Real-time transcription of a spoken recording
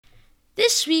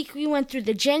This week, we went through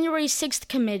the January 6th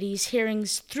committee's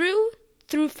hearings through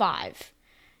 5.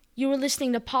 You were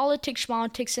listening to Politics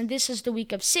Schmontics, and this is the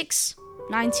week of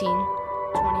 6/19/2022.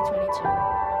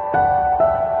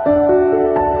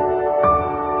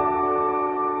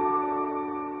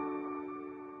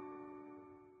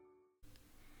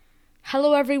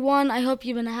 Hello, everyone. I hope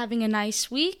you've been having a nice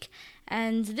week.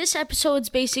 And this episode's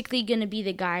basically going to be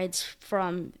the guides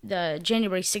from the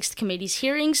January 6th committee's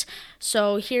hearings.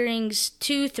 So hearings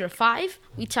 2 through 5.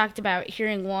 We talked about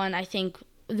hearing 1, I think,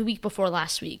 the week before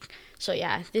last week. So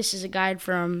yeah, this is a guide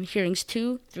from hearings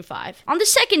 2 through 5. On the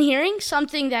second hearing,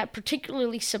 something that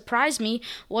particularly surprised me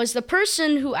was the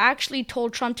person who actually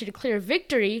told Trump to declare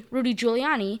victory, Rudy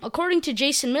Giuliani. According to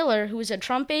Jason Miller, who was a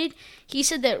Trump aide, he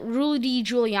said that Rudy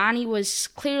Giuliani was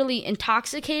clearly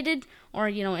intoxicated, or,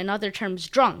 in other terms,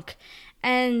 drunk.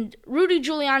 And Rudy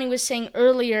Giuliani was saying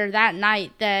earlier that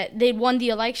night that they'd won the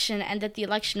election and that the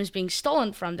election was being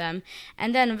stolen from them.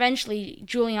 And then eventually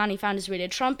Giuliani found his way to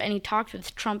Trump, and he talked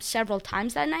with Trump several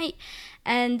times that night.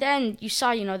 And then you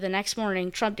saw, the next morning,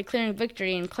 Trump declaring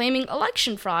victory and claiming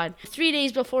election fraud 3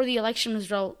 days before the election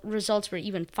results were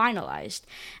even finalized.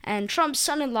 And Trump's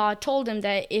son-in-law told him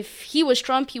that if he was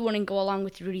Trump, he wouldn't go along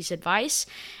with Rudy's advice.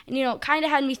 And, kind of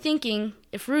had me thinking,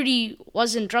 if Rudy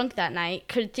wasn't drunk that night,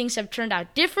 could things have turned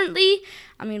out differently?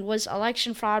 I mean, was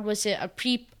election fraud, was it a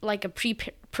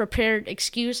prepared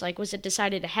excuse? Like, was it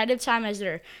decided ahead of time as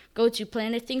their go-to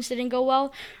plan if things didn't go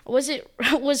well? Or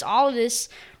was all of this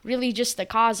really just the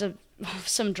cause of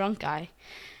some drunk guy?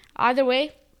 Either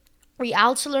way, we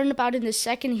also learned about in the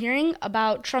second hearing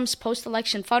about Trump's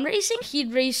post-election fundraising.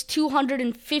 He'd raised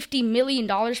 $250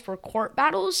 million for court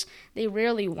battles. They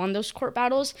rarely won those court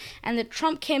battles. And the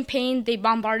Trump campaign, they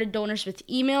bombarded donors with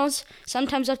emails,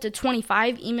 sometimes up to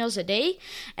 25 emails a day.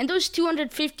 And those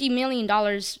 $250 million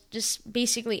just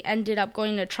basically ended up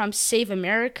going to Trump's Save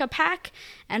America PAC.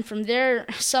 And from there,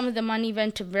 some of the money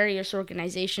went to various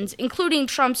organizations, including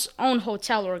Trump's own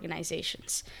hotel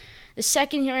organizations. The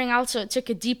second hearing also took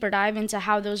a deeper dive into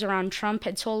how those around Trump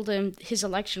had told him his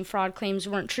election fraud claims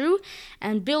weren't true.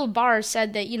 And Bill Barr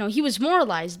said that, he was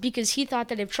moralized because he thought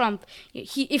that if Trump,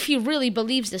 if he really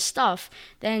believes this stuff,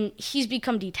 then he's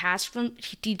become detached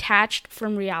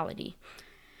from reality.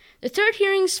 The third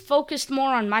hearings focused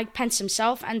more on Mike Pence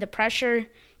himself and the pressure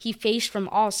he faced from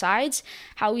all sides,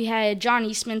 how we had John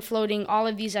Eastman floating all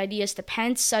of these ideas to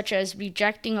Pence, such as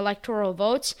rejecting electoral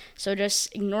votes, so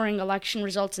just ignoring election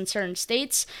results in certain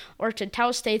states, or to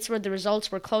tell states where the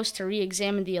results were close to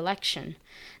re-examine the election.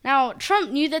 Now,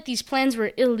 Trump knew that these plans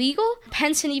were illegal.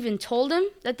 Pence had even told him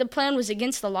that the plan was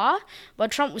against the law, but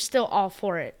Trump was still all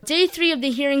for it. Day 3 of the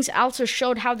hearings also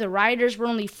showed how the rioters were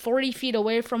only 40 feet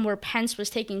away from where Pence was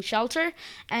taking shelter,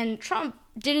 and Trump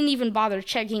didn't even bother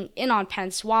checking in on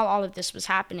Pence while all of this was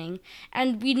happening.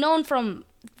 And we'd known from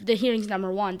the hearings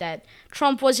number 1 that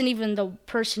Trump wasn't even the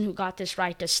person who got this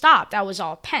right to stop. That was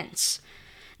all Pence.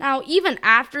 Now, even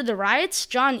after the riots,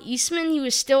 John Eastman, he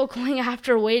was still going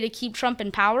after a way to keep Trump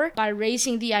in power by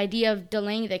raising the idea of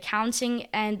delaying the counting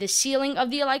and the sealing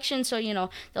of the election, so, the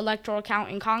electoral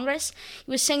count in Congress.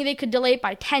 He was saying they could delay it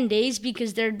by 10 days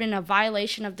because there had been a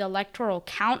violation of the Electoral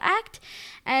Count Act,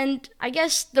 and I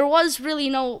guess there was really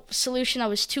no solution that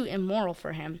was too immoral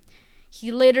for him.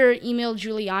 He later emailed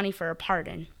Giuliani for a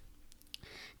pardon.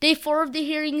 Day 4 of the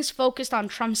hearings focused on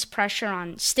Trump's pressure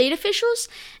on state officials,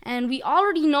 and we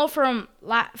already know from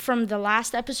the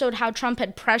last episode how Trump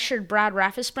had pressured Brad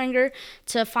Raffensperger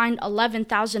to find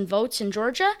 11,000 votes in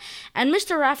Georgia, and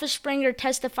Mr. Raffensperger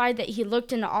testified that he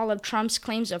looked into all of Trump's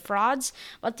claims of frauds,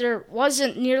 but there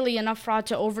wasn't nearly enough fraud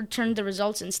to overturn the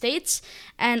results in states,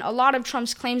 and a lot of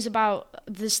Trump's claims about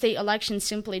the state elections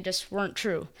simply just weren't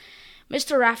true.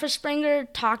 Mr. Raffensperger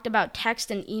talked about text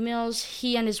and emails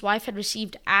he and his wife had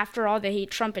received after all the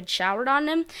hate Trump had showered on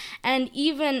them, and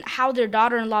even how their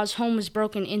daughter-in-law's home was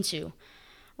broken into.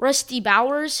 Rusty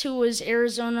Bowers, who was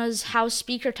Arizona's House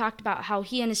Speaker, talked about how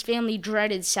he and his family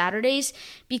dreaded Saturdays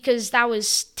because that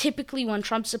was typically when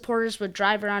Trump supporters would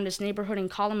drive around his neighborhood and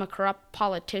call him a corrupt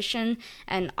politician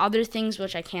and other things,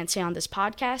 which I can't say on this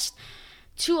podcast.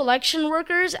 2 election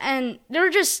workers, and they're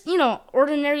just,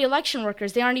 ordinary election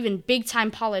workers. They aren't even big-time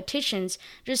politicians.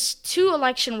 Just 2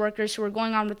 election workers who were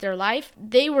going on with their life.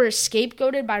 They were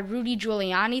scapegoated by Rudy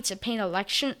Giuliani to pin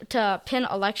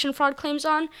election fraud claims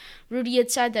on. Rudy had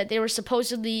said that they were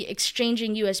supposedly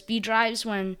exchanging USB drives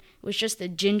when It was just a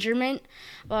ginger mint.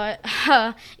 But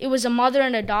it was a mother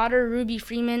and a daughter, Ruby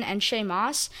Freeman and Shaye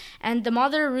Moss. And the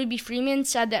mother, Ruby Freeman,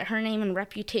 said that her name and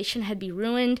reputation had been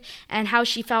ruined and how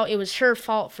she felt it was her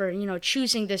fault for,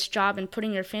 choosing this job and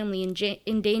putting her family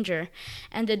in danger.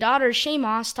 And the daughter, Shaye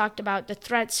Moss, talked about the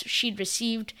threats she'd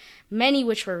received, many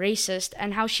which were racist,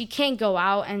 and how she can't go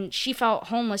out, and she felt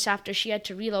homeless after she had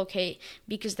to relocate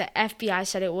because the FBI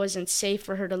said it wasn't safe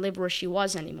for her to live where she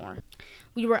was anymore.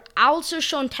 We were also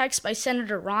shown text by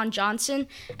Senator Ron Johnson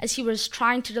as he was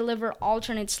trying to deliver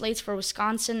alternate slates for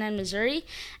Wisconsin and Missouri.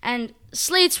 And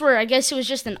slates were, I guess it was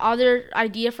just another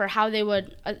idea for how they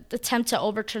would attempt to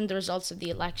overturn the results of the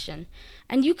election.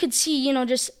 And you could see,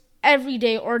 just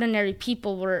everyday ordinary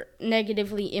people were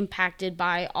negatively impacted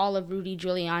by all of Rudy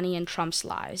Giuliani and Trump's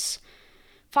lies.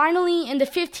 Finally, in the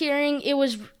fifth hearing, it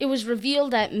was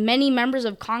revealed that many members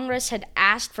of Congress had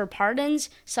asked for pardons,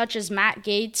 such as Matt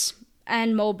Gaetz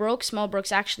and Mo Brooks. Mo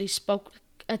Brooks actually spoke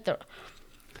at the...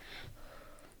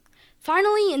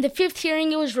 Finally, in the fifth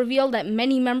hearing, it was revealed that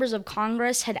many members of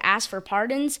Congress had asked for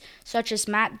pardons, such as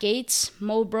Matt Gaetz,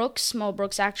 Mo Brooks. Mo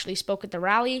Brooks actually spoke at the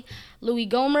rally, Louis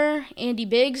Gohmert, Andy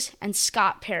Biggs, and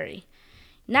Scott Perry.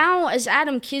 Now, as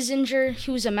Adam Kinzinger,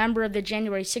 who was a member of the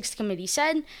January 6th committee,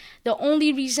 said, the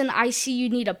only reason I see you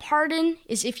need a pardon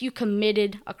is if you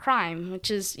committed a crime,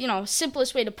 which is,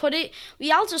 simplest way to put it.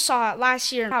 We also saw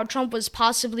last year how Trump was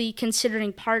possibly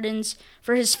considering pardons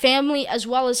for his family as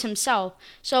well as himself.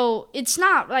 So it's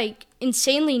not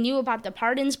insanely new about the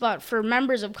pardons, but for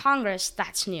members of Congress,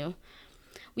 that's new.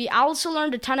 We also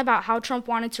learned a ton about how Trump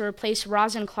wanted to replace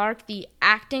Roslyn Clark, the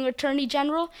acting attorney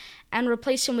general, and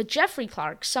replace him with Jeffrey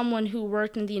Clark, someone who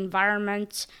worked in the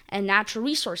Environment and Natural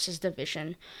Resources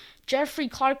Division. Jeffrey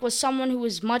Clark was someone who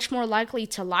was much more likely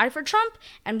to lie for Trump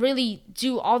and really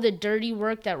do all the dirty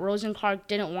work that Roslyn Clark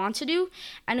didn't want to do,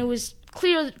 and it was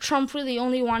clear that Trump really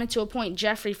only wanted to appoint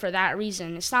Jeffrey for that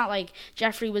reason. It's not like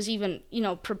Jeffrey was even,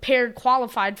 prepared,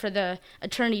 qualified for the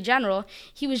attorney general.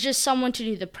 He was just someone to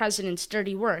do the president's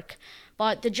dirty work.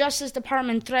 But the Justice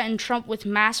Department threatened Trump with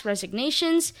mass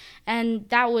resignations, and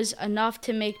that was enough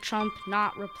to make Trump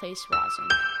not replace Roslyn.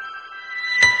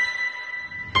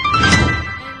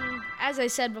 And as I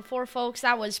said before, folks,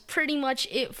 that was pretty much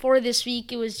it for this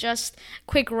week. It was just a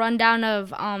quick rundown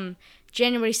of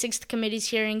January 6th committee's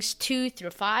hearings 2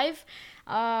 through 5.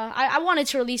 I wanted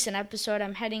to release an episode.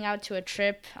 I'm heading out to a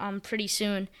trip pretty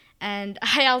soon, and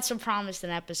I also promised an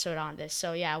episode on this,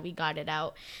 so yeah, we got it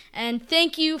out. And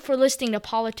thank you for listening to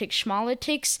Politics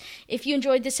Schmolitics. If you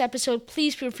enjoyed this episode,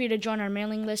 please feel free to join our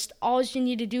mailing list. All you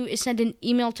need to do is send an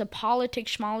email to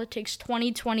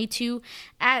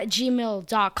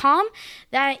politicsschmolitics2022@gmail.com.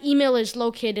 That email is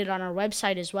located on our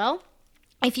website as well.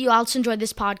 If you also enjoyed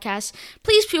this podcast,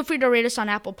 please feel free to rate us on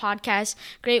Apple Podcasts.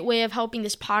 Great way of helping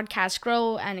this podcast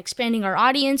grow and expanding our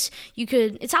audience.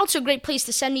 It's also a great place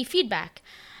to send me feedback.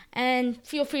 And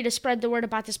feel free to spread the word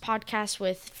about this podcast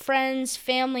with friends,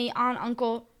 family, aunt,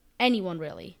 uncle, anyone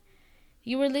really.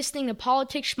 You were listening to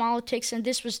Politics Schmolitics, and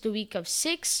this was the week of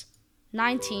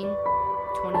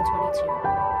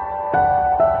 6/19/2022.